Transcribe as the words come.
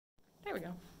There we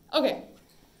go. Okay.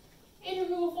 In your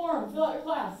Google form, fill out your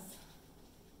class.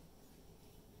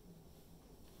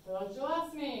 Fill out your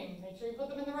last name. Make sure you put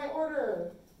them in the right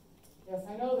order. Yes,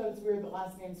 I know that it's weird that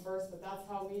last name's first, but that's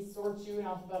how we sort you in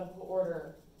alphabetical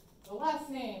order. So last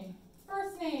name,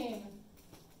 first name.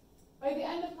 By the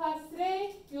end of class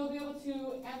today, you'll be able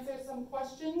to answer some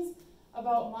questions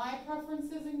about my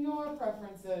preferences and your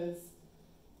preferences.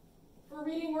 For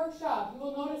reading workshop, you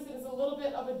will notice it is a little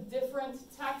bit of a different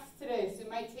text today, so it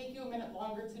might take you a minute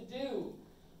longer to do.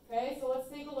 Okay, so let's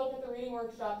take a look at the reading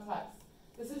workshop text.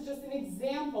 This is just an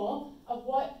example of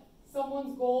what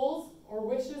someone's goals or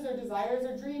wishes or desires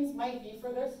or dreams might be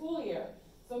for their school year.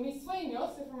 So mis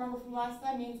sueños, if you remember from last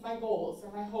time, means my goals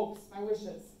or my hopes, my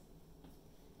wishes.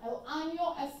 El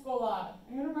año escolar.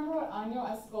 Anyone remember what año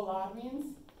escolar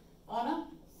means? Anna?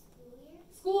 School year.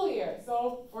 School year.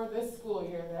 So for this school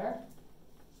year there.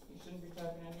 You shouldn't be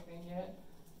typing anything yet.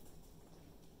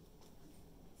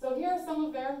 So here are some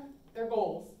of their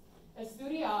goals.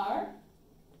 Estudiar,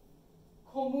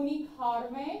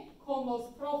 comunicarme con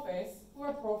los profes. Who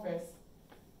are profes?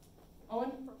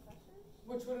 Owen? Professors?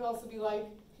 Which would also be like?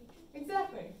 Teachers?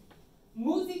 Exactly.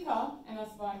 Música en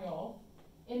español.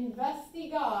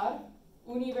 Investigar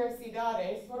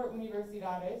universidades. What are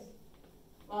universidades?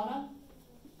 Lana?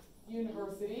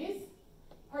 Universities.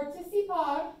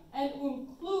 Participar en un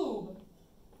club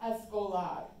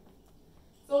escolar.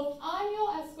 So if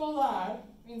año escolar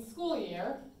means school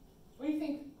year, what do you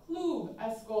think club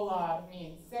escolar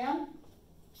means? Sam?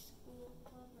 School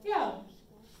club? Yeah.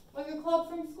 School. Like a club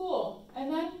from school. And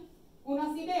then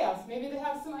unas ideas. Maybe they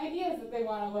have some ideas that they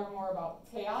want to learn more about.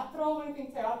 Teatro, what do you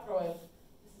think teatro is?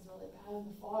 This is really bad in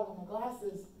the fog on my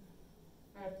glasses.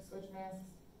 I have to switch masks.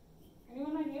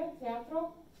 Anyone idea?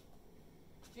 Teatro?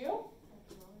 Gio?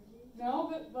 Technology? No,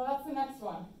 but well, that's the next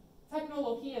one.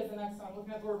 Technologia is the next one. I'm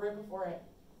looking at the word right before it.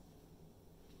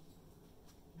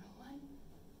 No one?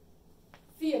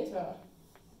 Theater.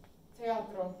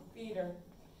 Teatro. Theater.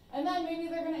 And then maybe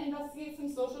they're going to investigate some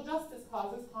social justice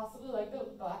causes, possibly like the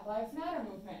Black Lives Matter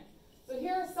movement. So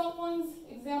here are someone's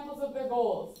examples of their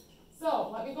goals.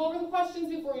 So let me go over the questions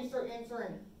before you start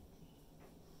answering.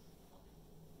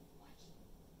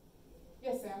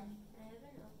 Yes, Sam? I have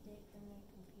an update for my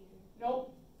computer.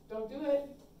 Nope, don't do it.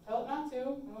 Tell it not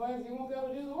to, otherwise you won't be able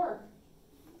to do the work.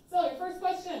 So your first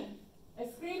question,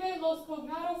 escribe los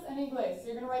cognados en inglés. So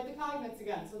you're going to write the cognates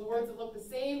again, so the words that look the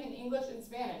same in English and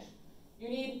Spanish. You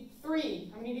need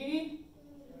 3. How many do you need?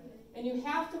 3. And you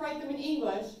have to write them in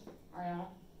English. Ariana,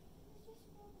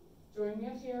 join me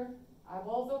up here.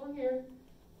 Eyeballs over here.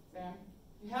 Sam.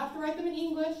 You have to write them in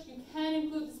English. You can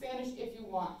include the Spanish if you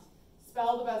want.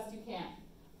 Spell the best you can.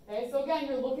 Okay, so again,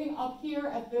 you're looking up here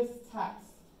at this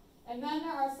text. And then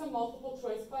there are some multiple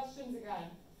choice questions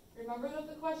again. Remember that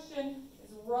the question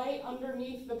is right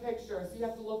underneath the picture, so you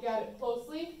have to look at it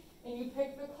closely, and you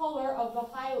pick the color of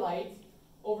the highlight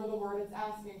over the word it's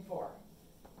asking for.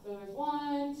 So there's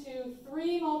 1, 2,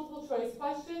 3 multiple choice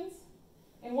questions.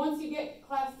 And once you get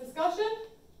class discussion,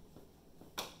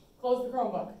 close the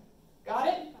Chromebook. Got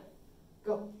it?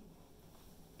 Go.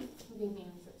 Who gave me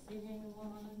answers? You gave me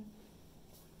 1.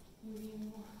 You gave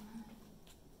me 1.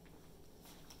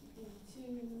 You gave me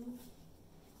 2.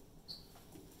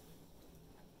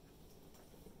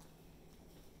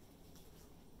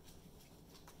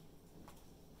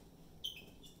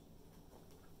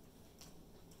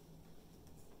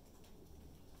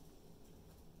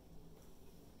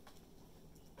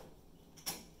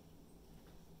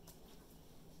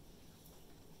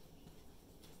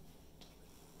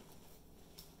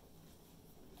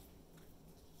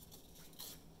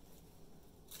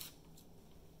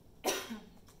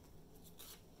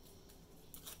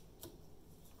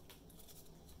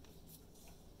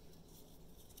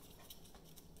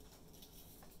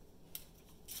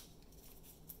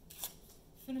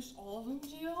 Finished all of them,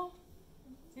 Gio?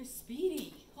 You're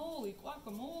speedy. Holy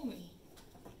guacamole.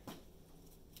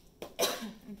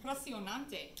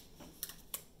 Impresionante.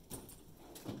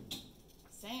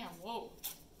 Sam, whoa.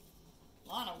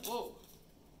 Lana, whoa.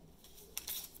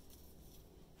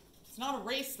 It's not a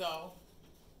race, though.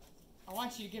 I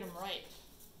want you to get them right.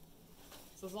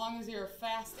 So as long as you're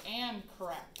fast and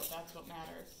correct, that's what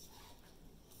matters.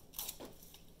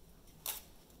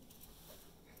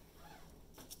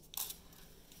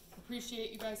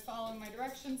 Appreciate you guys following my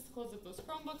directions to close up those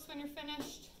Chromebooks when you're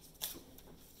finished.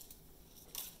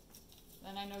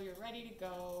 Then I know you're ready to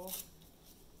go.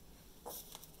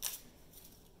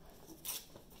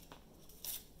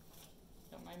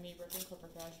 Don't mind me ripping Clipper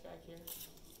Cash back here.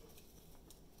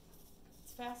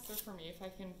 It's faster for me if I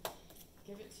can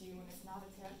give it to you when it's not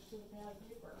attached to the pad of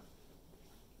paper.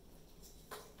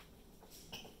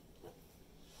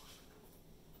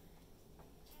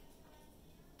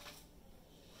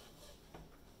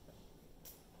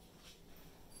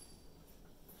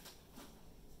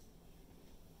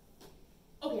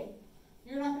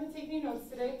 notes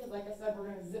today because, like I said, we're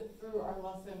going to zip through our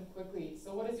lesson quickly.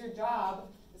 So what is your job,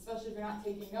 especially if you're not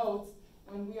taking notes,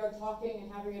 when we are talking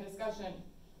and having a discussion?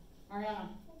 Mariana?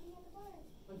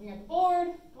 Looking at the board.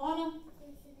 Lana?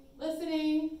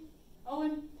 Listening.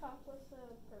 Owen? Talk with a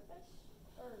purpose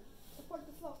or support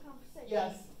the flow of conversation.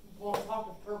 Yes. Well, talk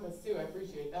with purpose too. I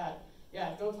appreciate that.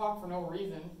 Yeah, don't talk for no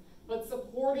reason. But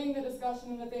supporting the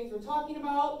discussion and the things we're talking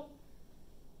about.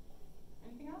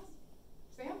 Anything else?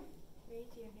 Sam? Raise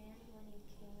your hand when you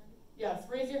can. Yes,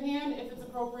 raise your hand if it's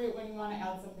appropriate when you want to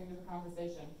add something to the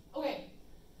conversation. Okay.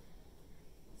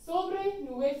 Sobre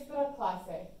nuestra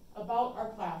clase. About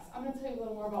our class. I'm going to tell you a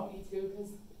little more about me too,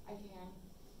 because I can.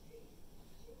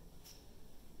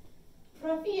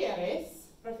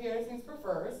 Prefieres means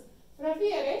prefers.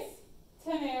 Prefieres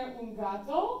tener un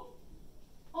gato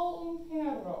o un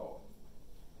perro?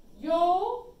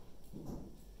 Yo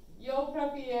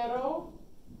prefiero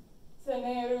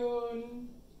tener un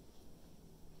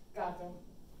gato.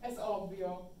 Es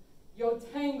obvio. Yo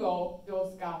tengo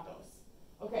dos gatos.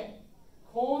 Okay.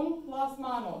 Con las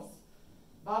manos.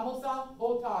 Vamos a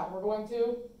votar. We're going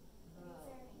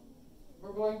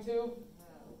to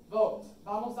vote.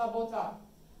 Vamos a votar.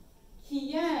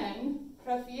 ¿Quién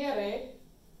prefiere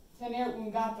tener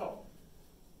un gato?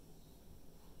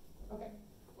 Okay.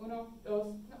 1,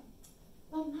 2, no.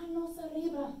 Las manos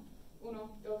arriba. 1,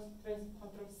 2, 3,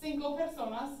 4, 5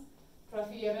 personas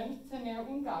prefieren tener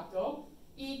un gato.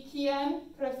 ¿Y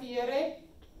quién prefiere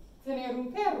tener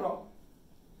un perro?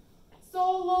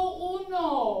 Solo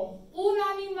uno. Un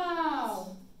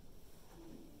animal.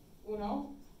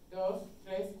 1, 2,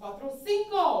 3, 4,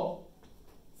 5.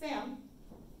 Sam.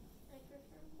 I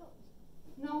prefer both.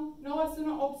 No, no es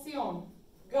una opción.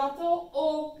 Gato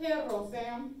o perro,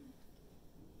 Sam.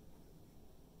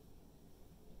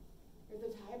 You're the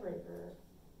tiebreaker.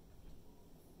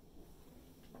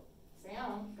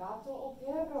 Sam, gato o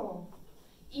perro.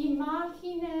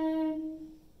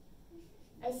 Imaginen,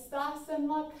 estás en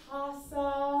la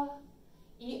casa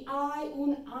y hay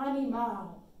un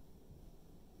animal.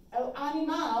 ¿El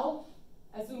animal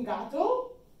es un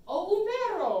gato o un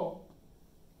perro?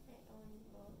 I own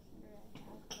both, or I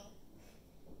have both.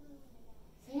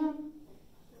 Sam,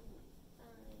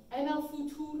 en el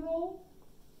futuro,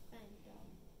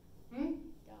 And ¿hmm?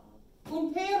 dog.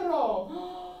 Un perro.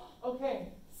 Ok.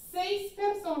 6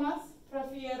 personas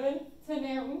prefieren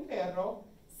tener un perro.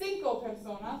 5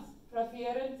 personas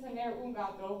prefieren tener un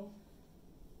gato.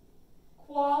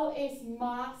 ¿Cuál es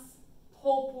más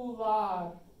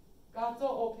popular? ¿Gato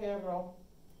o perro?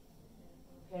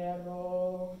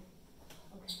 Perro.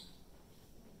 Okay.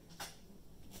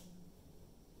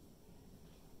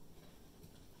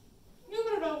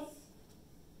 Número 2.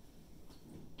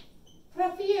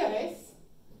 ¿Prefieres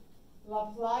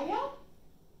la playa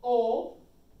o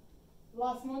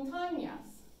las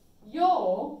montañas?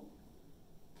 Yo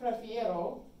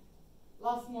prefiero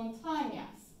las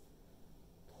montañas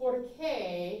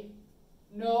porque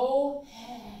no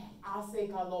hace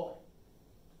calor.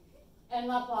 En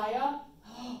la playa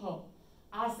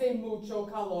hace mucho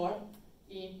calor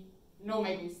y no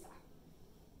me gusta.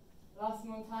 Las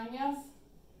montañas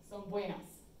son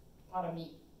buenas para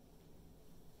mí.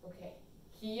 Okay.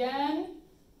 ¿Quién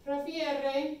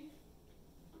prefiere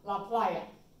la playa?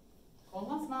 Con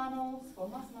las manos,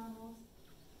 con las manos.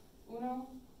 1,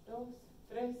 2,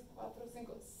 3, 4,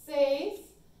 5,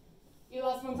 6. ¿Y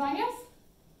las montañas?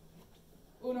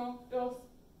 1, 2,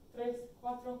 3,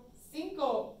 4,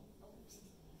 5.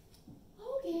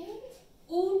 Okay.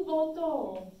 Un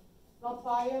voto. ¿La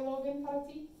playa, Logan, para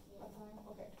ti? La playa.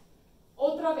 Okay.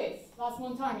 Otra vez, las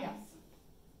montañas.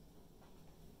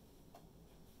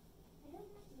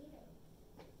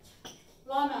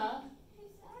 Lana,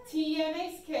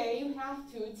 tienes que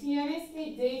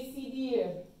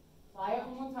decidir. Playa o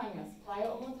montañas,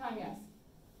 playa o montañas.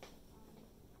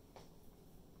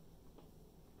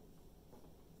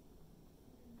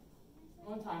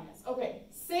 Montañas. Ok,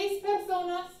 6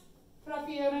 personas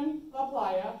prefieren la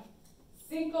playa,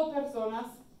 5 personas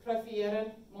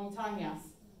prefieren montañas.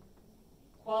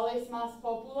 ¿Cuál es más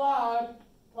popular,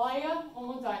 playa o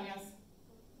montañas?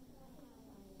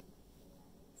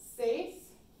 6.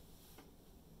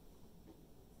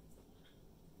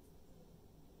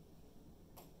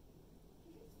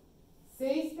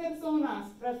 Seis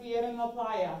personas prefieren la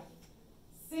playa.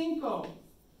 5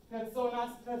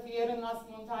 personas prefieren las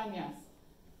montañas.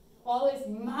 ¿Cuál es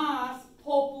más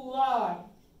popular?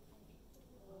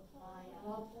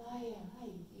 La playa.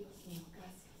 Ay, Dios mío,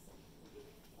 gracias.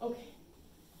 Ok.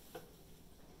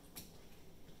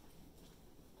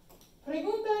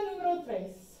 Pregunta número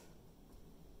 3.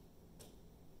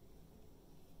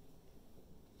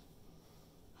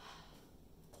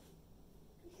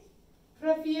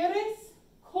 ¿Prefieres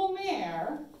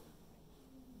comer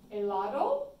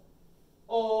helado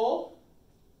o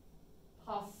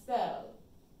pastel?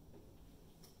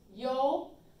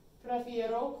 Yo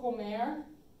prefiero comer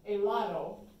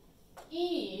helado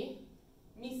y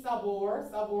mi sabor,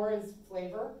 sabor is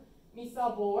flavor, mi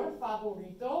sabor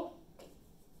favorito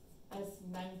es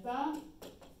menta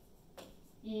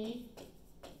y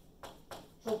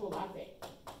chocolate.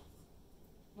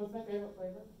 What's my favorite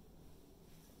flavor?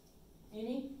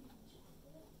 Amy?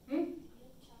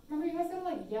 Remember, you guys gotta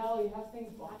like yell, you have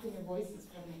things blocking your voices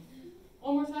from me.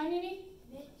 One more time, Amy?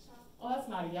 Mint chocolate. Oh, that's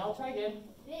not a yell. Try again.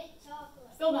 Mint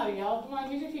chocolate. Still not a yell. Come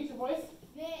on, use your teacher voice.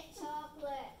 Mint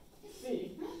chocolate.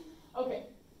 See. Okay.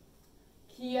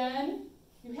 Kian,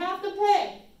 you have to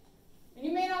pick. And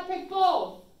you may not pick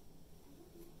both.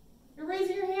 You're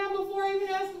raising your hand before I even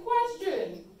ask a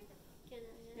question. Can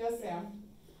I Yes, Sam.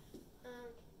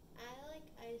 I like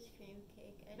ice cream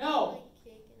cake. I No. don't like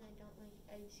cake and I don't like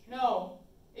ice cream. No.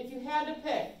 If you had to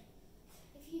pick.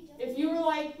 If you don't. If you were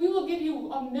like, we will give you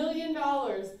 $1 million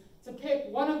to pick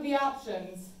one of the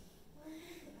options,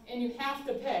 and you have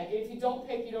to pick. If you don't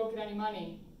pick, you don't get any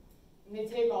money. And they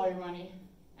take all your money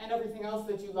and everything else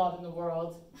that you love in the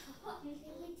world.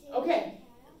 Okay.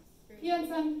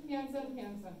 Piensen, piensen,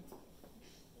 piensen.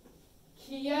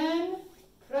 ¿Quién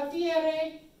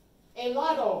prefiere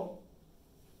helado?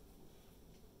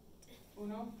 1,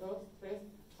 2, 3,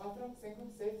 4, 5,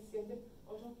 6, 7,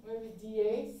 8, 9,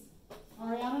 10.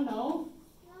 Mariana, no?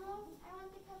 No, I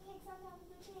want the cupcakes on top of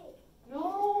the cake.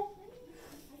 No.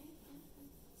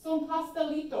 Son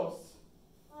pastelitos.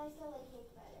 Well, I still like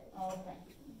cake better. Okay.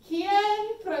 ¿Quién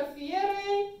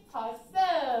prefiere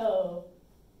pastel?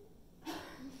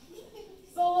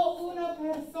 Solo una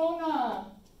persona.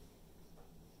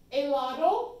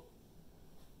 ¿Helado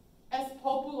es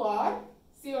popular?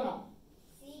 ¿Sí o no?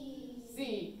 Sí.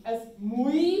 Sí. ¿Es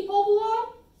muy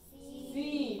popular? Sí.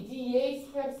 Sí. 10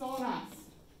 personas.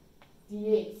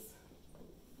 10.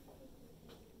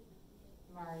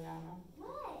 Mariana.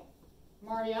 What?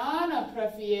 Mariana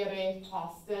prefiere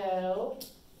pastel.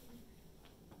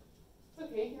 It's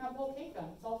okay, you can have the whole cake then.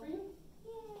 It's all for you.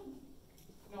 Yay.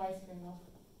 No ice cream though.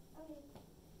 Okay.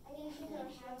 I get a sugar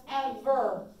rush though.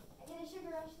 Ever. I get a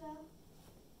sugar rush though.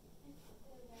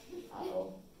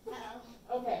 Uh-oh.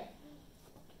 Uh-oh. Okay.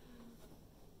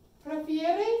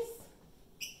 ¿Prefieres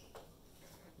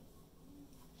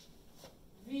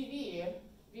vivir?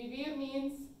 Vivir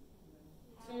means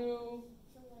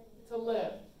to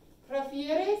live.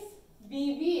 ¿Prefieres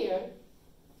vivir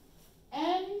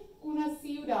en una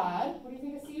ciudad? What do you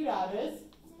think a ciudad is?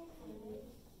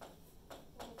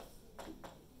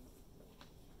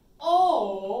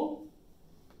 O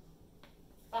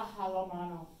baja la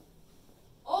mano.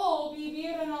 O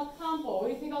vivir en el campo. What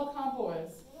do you think el campo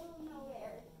is? Middle of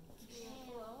nowhere.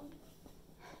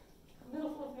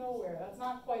 Middle of nowhere. That's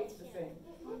not quite the same.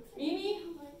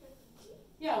 Mimi?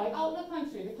 Yeah, like out in the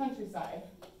country, the countryside.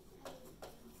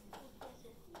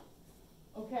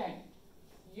 Okay.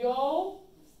 Yo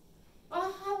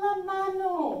baja la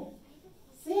mano.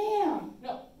 Sam.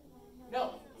 No.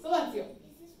 No. Silencio.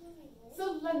 Is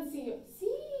this where we live? Silencio.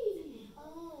 Sí.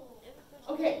 Oh.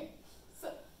 Okay. So,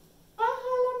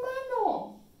 baja la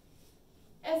mano.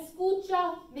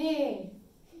 Escúchame.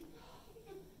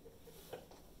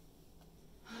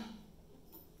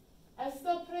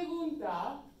 Esta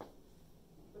pregunta,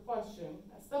 the question,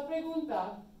 esta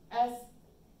pregunta es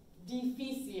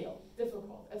difícil,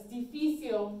 difficult. Es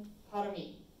difícil para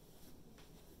mí.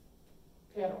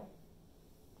 Pero,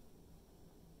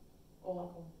 hola,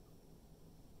 ¿cómo?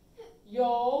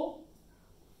 Yo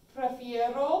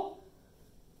prefiero,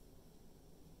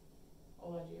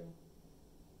 hola, Gio.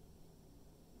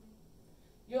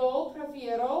 Yo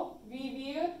prefiero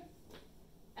vivir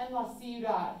en la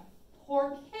ciudad.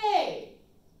 ¿Por qué?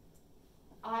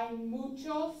 Hay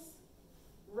muchos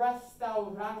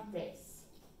restaurantes.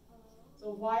 So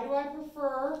why do I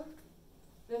prefer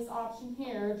this option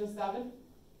here, just Evan?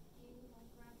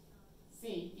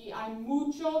 Sí, y hay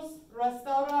muchos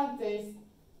restaurantes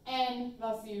en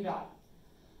la ciudad.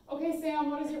 Okay, Sam,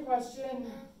 what is your question?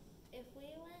 If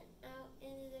we went out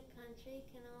into the country,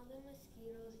 can all the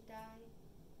mosquitoes die?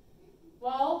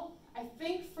 Well, I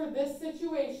think for this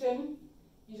situation,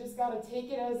 you just gotta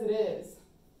take it as it is.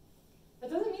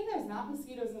 That doesn't mean there's not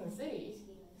mosquitoes in the city.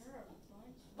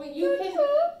 But you can,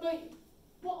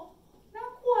 well,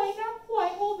 not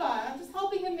quite, hold on. I'm just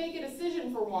helping him make a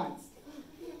decision for once.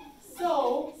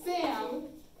 So, Sam,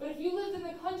 but if you lived in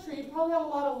the country, you probably have a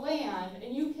lot of land,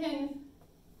 and you can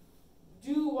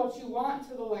do what you want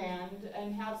to the land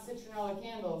and have citronella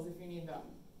candles if you need them.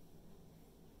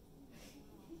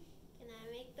 Can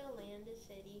I make the land a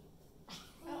city?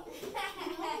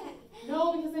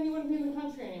 No, because then you wouldn't be in the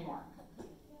country anymore.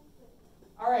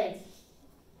 All right.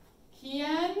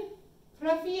 ¿Quién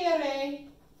prefiere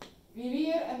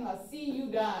vivir en la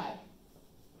ciudad?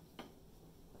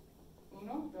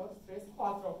 1, 2, 3,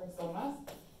 4 personas.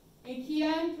 ¿Y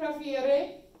quién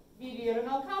prefiere vivir en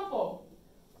el campo?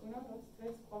 1, 2,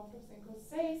 3, 4, 5,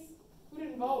 6. Who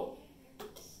didn't vote?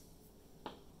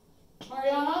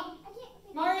 Mariana?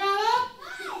 Mariana?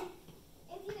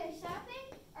 It's either shopping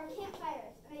or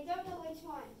campfires, and I don't know which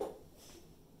one.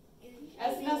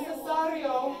 Es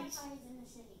necesario.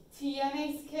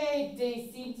 Tienes que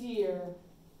decidir.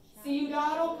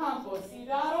 Ciudad o campo,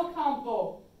 ciudad o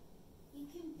campo. You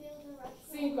can build a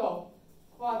restaurant. 5,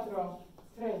 4,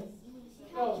 3,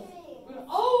 2, 1.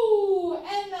 ¡Oh!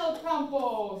 En el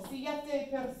campo. 7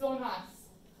 personas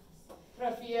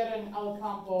prefieren el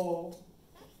campo.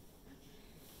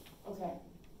 Okay.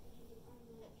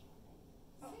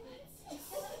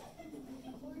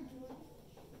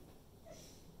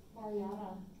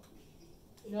 Mariana.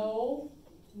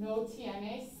 No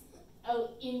tienes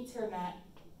el internet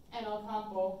en el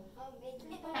campo. Ha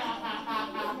ha ha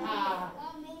ha ha.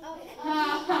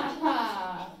 Ha ha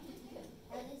ha.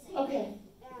 Okay.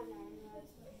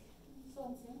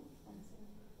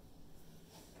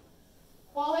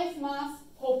 ¿Cuál es más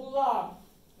popular?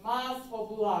 Más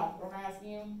popular. What am I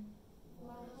asking you?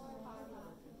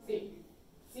 Sí.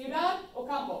 ¿Ciudad o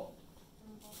campo?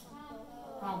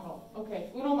 Campo.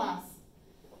 Okay. Uno más.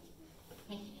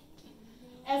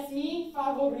 Es mi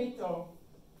favorito.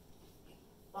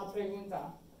 La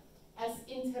pregunta. Es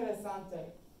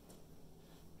interesante.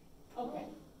 Okay.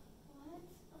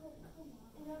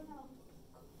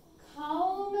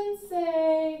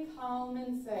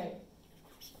 Cálmense.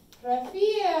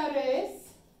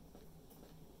 ¿Prefieres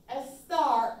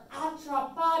estar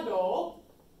atrapado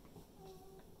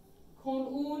con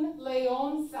un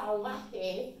león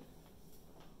salvaje?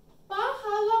 Baja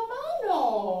la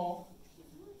mano.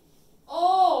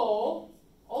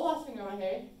 Hola, señora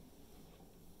G.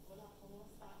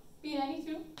 Bien, ¿y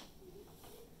tú?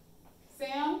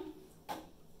 Sam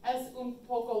es un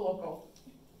poco loco.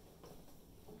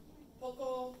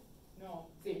 Poco, No,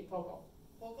 sí, poco.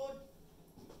 poco,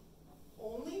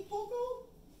 only poco?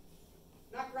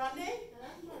 Not grande?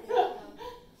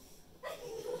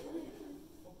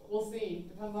 We'll see.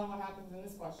 Depends on what happens in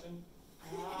this question.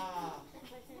 Ah.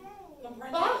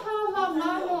 Comprendo. Baja la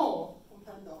mano.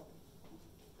 Comprendo.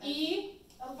 Y,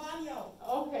 El baño.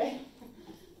 okay.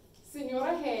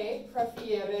 Señora G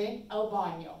prefiere el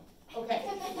baño. Okay.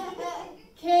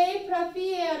 ¿Qué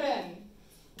prefieren?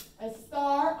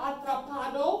 ¿Estar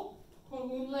atrapado con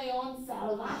un león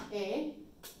salvaje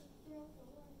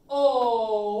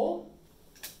o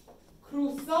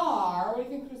cruzar? What do you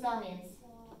think cruzar means?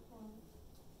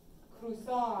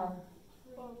 Cruzar.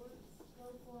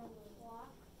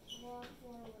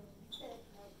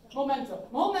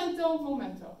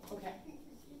 Momento. Okay.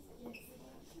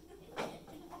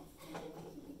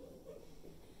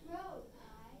 Road.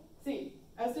 Sí,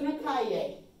 es una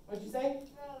calle. What'd you say?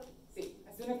 Road. Sí,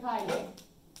 es una calle.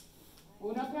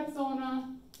 Una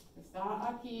persona está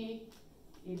aquí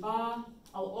y va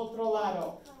al otro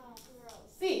lado.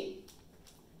 Sí,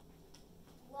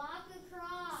 Walk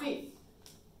across. sí.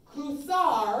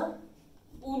 Cruzar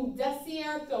un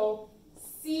desierto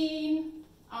sin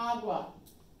agua.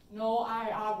 No hay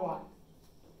agua.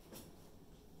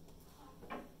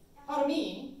 Para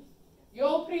mí,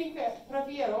 yo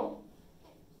prefiero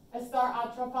estar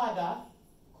atrapada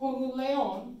con un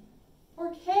león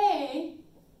porque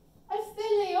este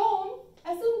león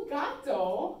es un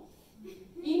gato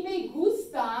y me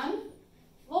gustan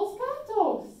los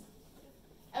gatos.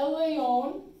 El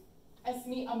león es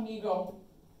mi amigo.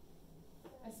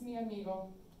 Es mi amigo.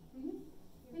 Ujú.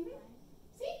 Ujú.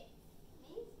 Sí,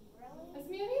 Really? es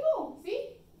mi amigo. Sí.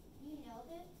 You know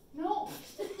this? No.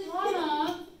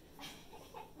 Hannah.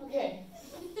 Okay.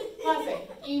 Clase.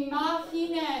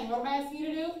 Imaginen. What am I asking you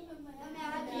to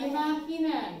do?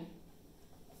 Imaginen.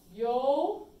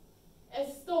 Yo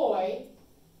estoy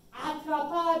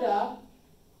atrapada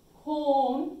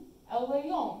con el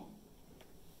león.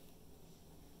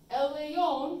 El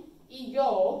león y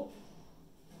yo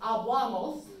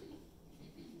hablamos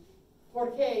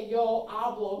porque yo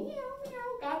hablo miau,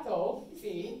 miau, gato,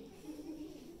 sí.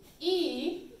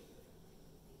 Y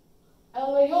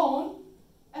el león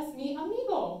es mi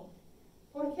amigo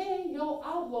porque yo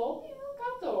hablo miau,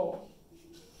 gato.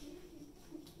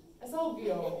 Es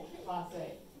obvio,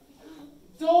 clase.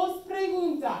 2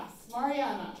 preguntas,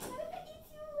 Mariana.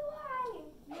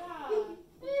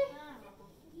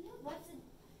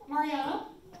 Mariana,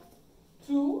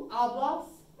 ¿tú hablas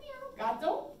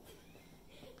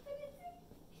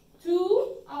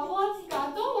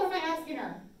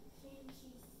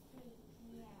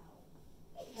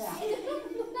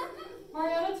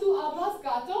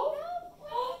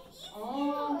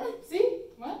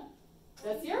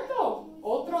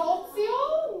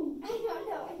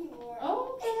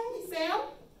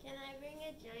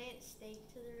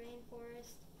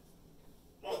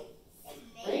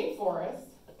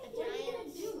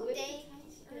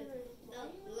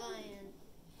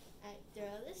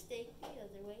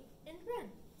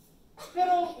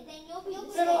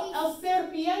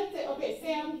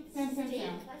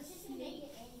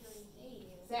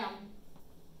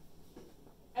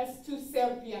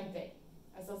serpiente.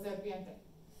 Es el serpiente.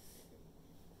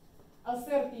 El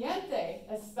serpiente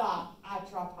está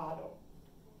atrapado.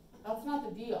 That's not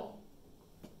the deal.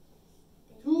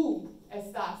 Tú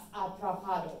estás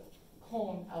atrapado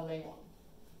con el león.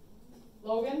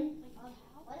 Logan?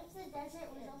 What if the desert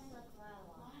was only like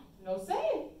lava? No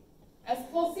sé. Es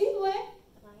posible.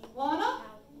 Lana?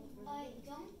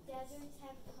 Don't deserts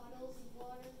have puddles of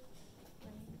water?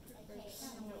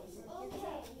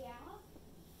 Okay, yeah.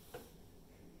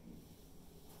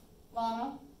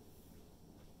 Lana?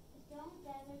 Don't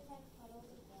deserts have puddles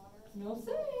of water? No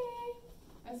sé.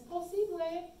 Es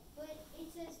posible. But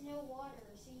it says no water,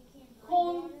 so you can't drink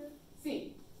Con- water?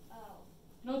 Sí. Oh.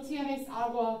 No tienes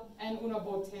agua en una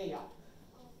botella.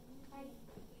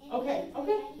 And Okay, you can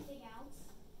okay. drink anything else?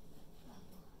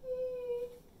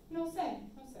 No sé,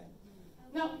 no sé.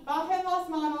 No, bajen las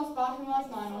manos, bajen las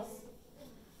manos.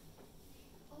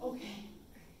 Okay.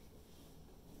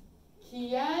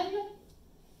 ¿Quién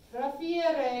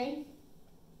prefiere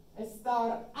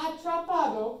estar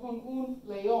atrapado con un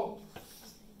león?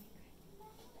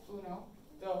 1,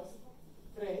 2,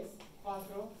 3,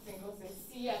 4, 5, 6,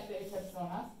 7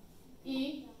 personas.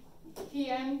 ¿Y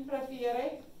quién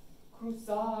prefiere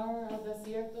cruzar el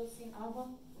desierto sin agua?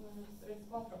 1, 2, 3,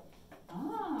 4.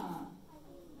 Ah,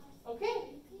 ok.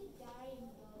 You could die in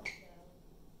both, though.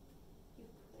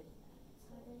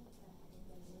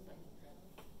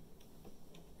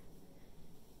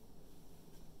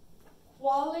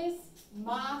 ¿Cuál es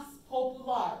más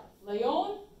popular,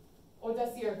 león o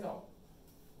desierto?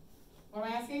 What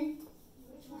am I asking?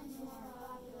 Which one's more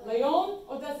popular? León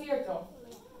o desierto?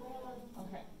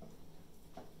 Okay.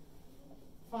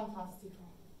 Fantastico.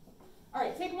 All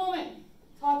right, take a moment.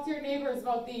 Talk to your neighbors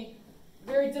about the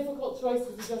very difficult choices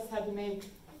you just had to make.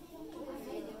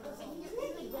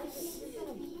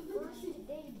 First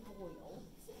day boil,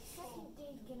 second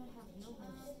day gonna have no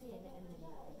more skin, and then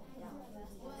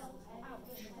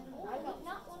ouch. I would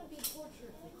not want to be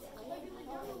tortured with that.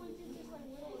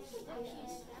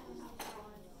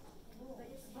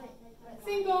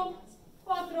 Cinco,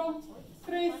 cuatro,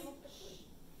 tres,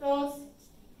 dos.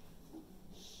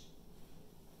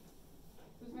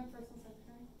 Who's my personal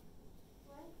secretary?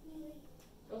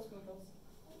 Dos minutos.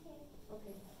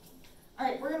 Okay. All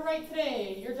right, we're going to write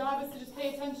today. Your job is to just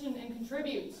pay attention and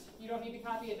contribute. You don't need to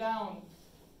copy it down.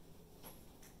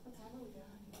 What time are we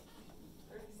done?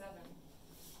 37.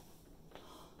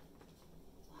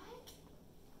 What?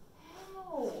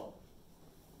 How?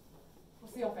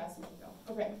 We'll see how fast we can go.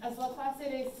 Okay, es la clase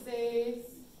de 6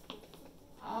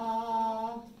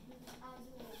 a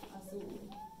azul.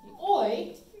 Y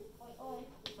hoy,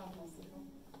 fantástico,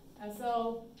 es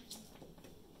el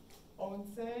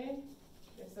 11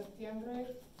 de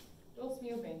septiembre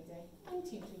 2020. Un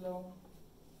título.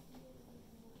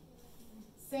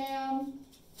 Sam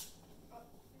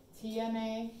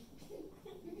tiene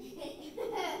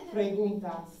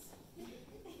preguntas.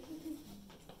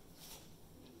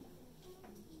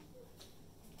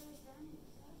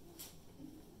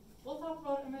 We'll talk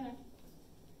about it in a minute.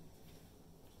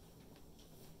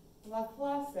 La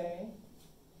clase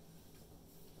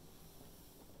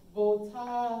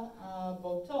votó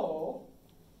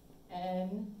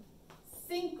en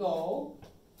 5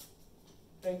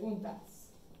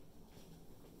 preguntas.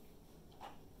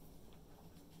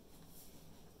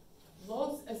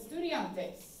 Los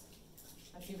estudiantes,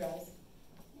 that's you guys,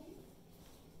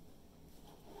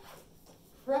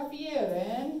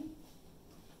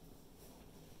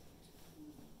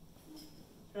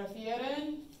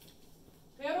 prefieren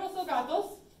perros o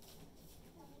gatos?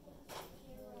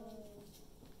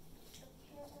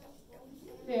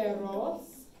 Perros.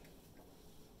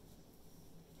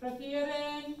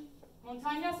 Prefieren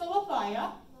montañas o la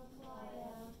playa?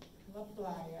 La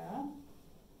playa.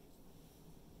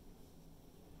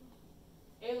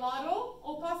 Helado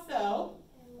o pastel?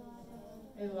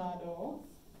 Helado.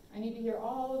 I need to hear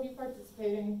all of you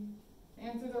participating.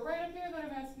 Answers are right up here that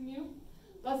I'm asking you.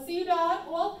 La ciudad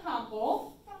o el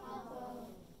campo?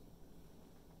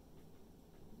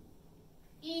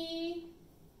 Y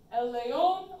el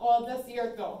león o el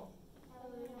desierto?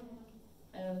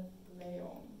 El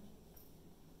león.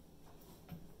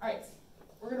 All right,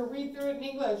 we're going to read through it in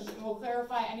English and we'll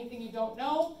clarify anything you don't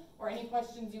know or any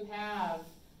questions you have.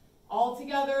 All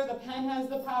together, the pen has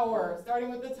the power, starting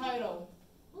with the title.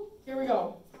 Here we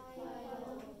go.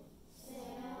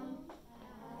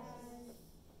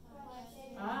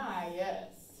 Ah, yes.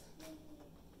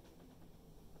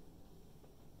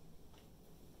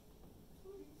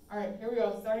 All right, here we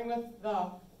go, starting with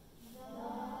the.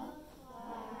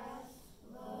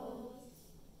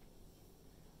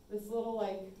 This little,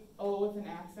 like, O with an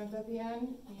accent at the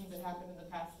end means it happened in the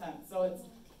past tense. So it's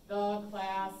the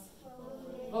class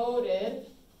voted.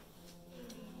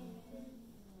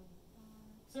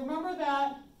 So remember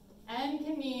that N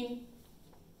can mean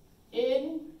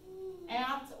in,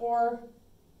 at, or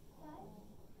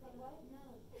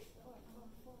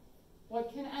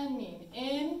what can N mean?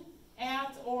 In,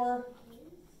 at, or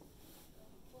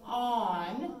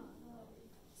on.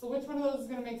 So which one of those is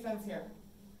going to make sense here?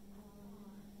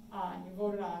 On. You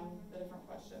voted on the different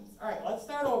questions. All right, let's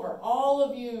start over. All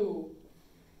of you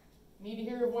need to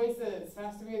hear your voices.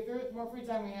 Faster we get through it, the more free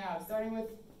time we have. Starting with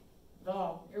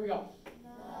the. Here we go.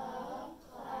 The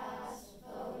class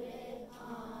voted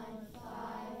on 5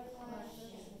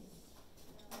 questions.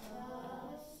 The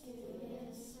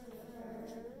students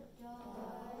prefer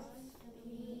dogs,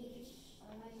 beach,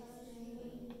 ice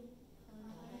cream,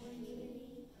 country,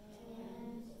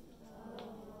 and the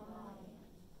lion.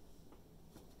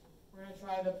 We're going to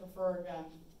try the prefer again.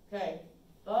 Okay.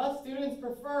 The students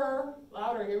prefer,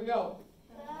 louder, here we go.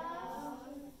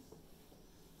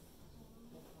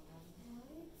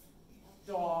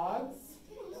 Dogs.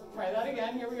 Try that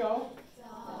again, here we go.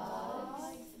 Dogs,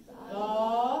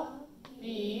 The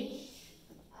beach,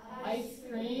 ice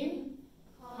cream,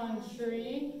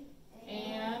 country,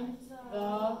 and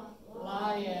the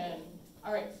lion.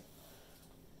 All right.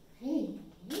 Hey.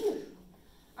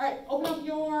 All right, open up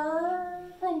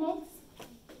your Chromebooks.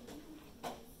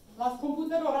 Las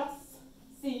computadoras.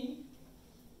 See.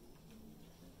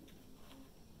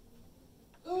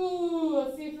 Ooh,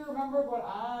 let's see if you remembered what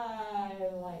I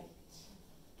liked.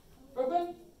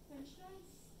 Brooklyn?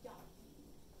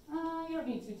 You don't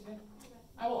need to today.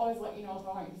 I will always let you know if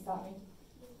I want you to stop me.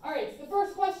 All right, so the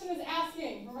first question is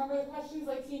asking. Remember the question is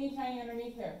like teeny tiny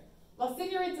underneath here. La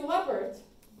señorita Leopard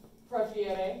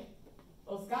prefiere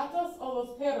los gatos o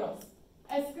los perros?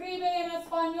 Escribe en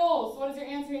español. So what does your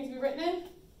answer need to be written in?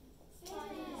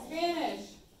 Spanish.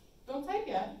 Don't type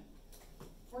yet.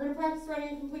 We're going to practice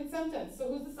writing a complete sentence. So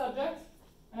who's the subject?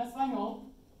 En español.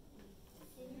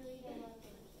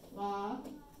 La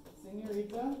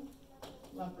señorita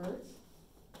Leopard.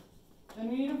 Then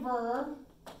we need a verb.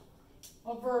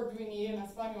 What verb do we need in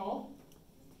español?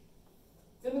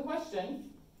 It's in the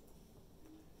question.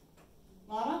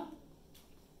 Lana?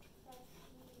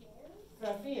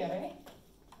 Prefiere.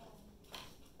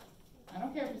 I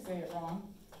don't care if you say it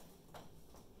wrong.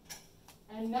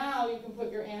 And now you can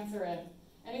put your answer in.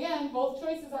 And again, both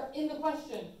choices are in the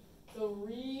question. So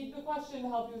read the question to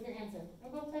help you with your answer. No,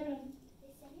 go type it in.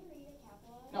 Is señorita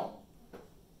capital? No.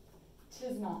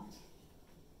 Tis not.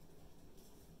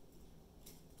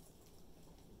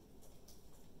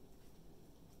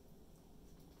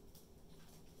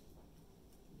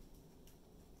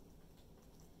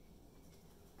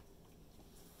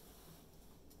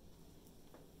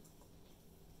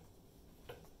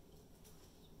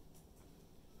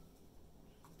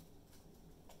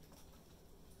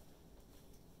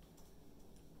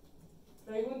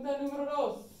 Pregunta número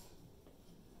 2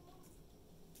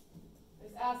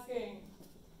 is asking,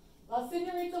 La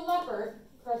señorita Leopard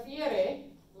prefiere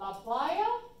la playa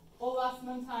o las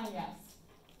montañas?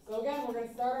 So again, we're going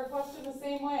to start our question the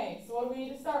same way. So what do we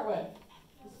need to start with?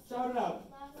 Just shout it out.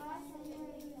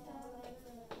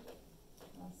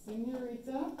 La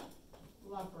señorita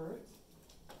Leopard.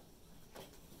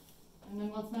 And then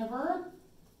what's my verb?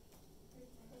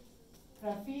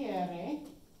 Prefiere.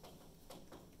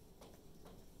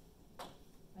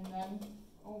 And then,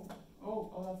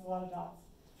 that's a lot of dots.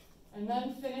 And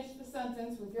then finish the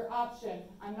sentence with your option.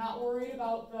 I'm not worried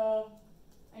about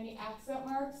any accent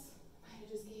marks.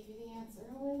 I just gave you the answer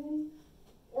already.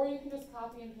 Or you can just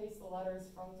copy and paste the letters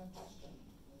from the question.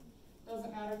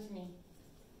 Doesn't matter to me.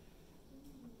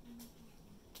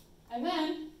 And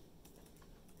then,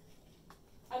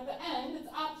 at the end, it's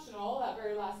optional, that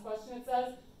very last question. It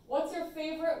says, what's your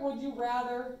favorite would you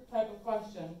rather type of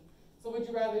question? So would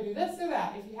you rather do this or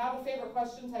that? If you have a favorite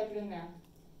question, type it in there.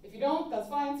 If you don't, that's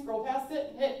fine. Scroll past it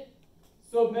and hit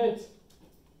submit.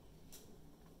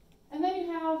 And then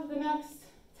you have the next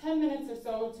 10 minutes or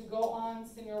so to go on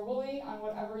Senior Woolly on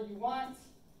whatever you want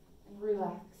and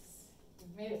relax.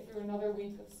 You've made it through another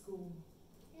week of school.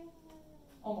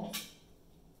 Almost.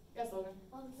 Yes, Logan?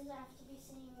 Does it have to be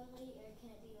Senior Woolly or can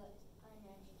it be like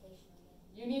an educational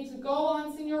game? You need to go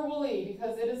on Senior Woolly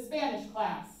because it is Spanish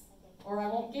class. Or I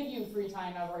won't give you free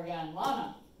time ever again.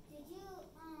 Lana? Did you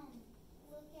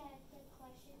look at the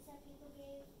questions that people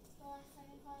gave the last time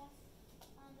in class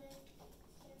on the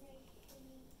survey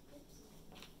thingy? Oops.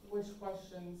 Which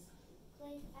questions?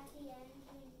 Like at the end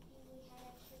when we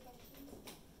had extra questions?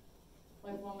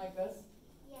 Like one like this?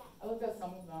 Yeah. I looked at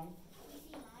some of them. You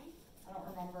see mine? I I don't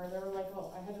remember. There were like,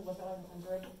 oh, I had to look at like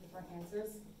 100 different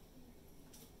answers.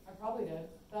 I probably did.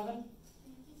 7?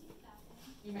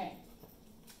 You may.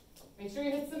 Make sure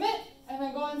you hit submit and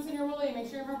then go on Senior Willie. Make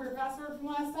sure you remember your password from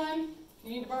last time. If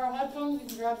you need to borrow headphones, you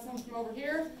can grab some from over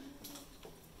here.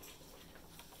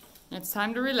 It's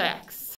time to relax.